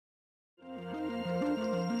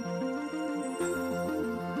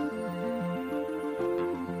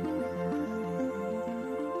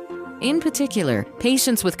In particular,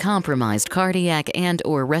 patients with compromised cardiac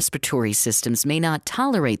and/or respiratory systems may not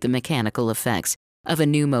tolerate the mechanical effects of a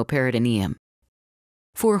pneumoperitoneum.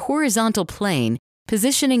 For horizontal plane,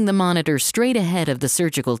 positioning the monitor straight ahead of the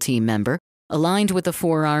surgical team member, aligned with the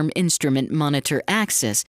forearm instrument monitor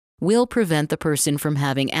axis, will prevent the person from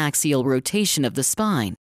having axial rotation of the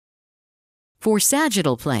spine. For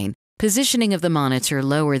sagittal plane, positioning of the monitor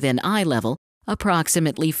lower than eye level,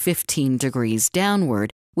 approximately 15 degrees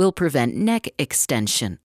downward, will prevent neck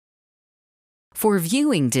extension. For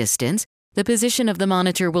viewing distance, the position of the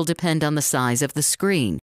monitor will depend on the size of the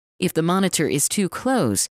screen. If the monitor is too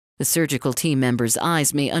close, the surgical team member's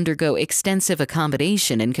eyes may undergo extensive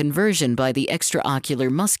accommodation and conversion by the extraocular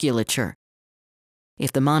musculature.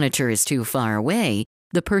 If the monitor is too far away,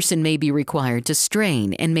 the person may be required to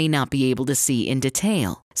strain and may not be able to see in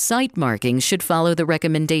detail. Site markings should follow the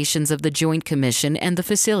recommendations of the Joint Commission and the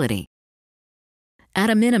facility. At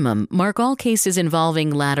a minimum, mark all cases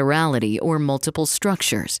involving laterality or multiple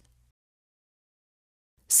structures.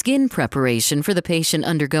 Skin preparation for the patient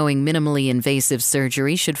undergoing minimally invasive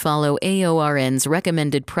surgery should follow AORN's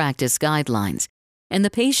recommended practice guidelines, and the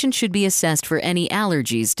patient should be assessed for any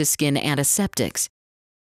allergies to skin antiseptics.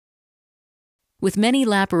 With many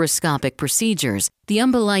laparoscopic procedures, the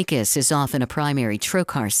umbilicus is often a primary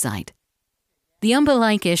trocar site. The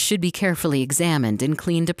umbilicus should be carefully examined and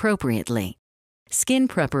cleaned appropriately. Skin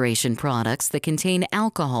preparation products that contain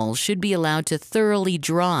alcohol should be allowed to thoroughly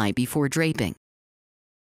dry before draping.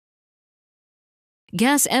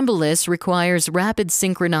 Gas embolus requires rapid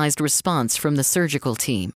synchronized response from the surgical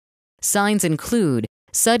team. Signs include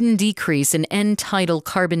sudden decrease in end-tidal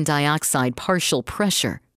carbon dioxide partial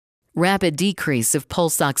pressure, rapid decrease of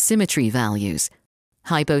pulse oximetry values,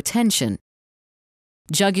 hypotension,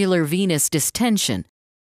 jugular venous distension,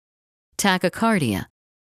 tachycardia,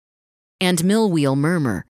 and millwheel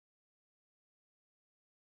murmur.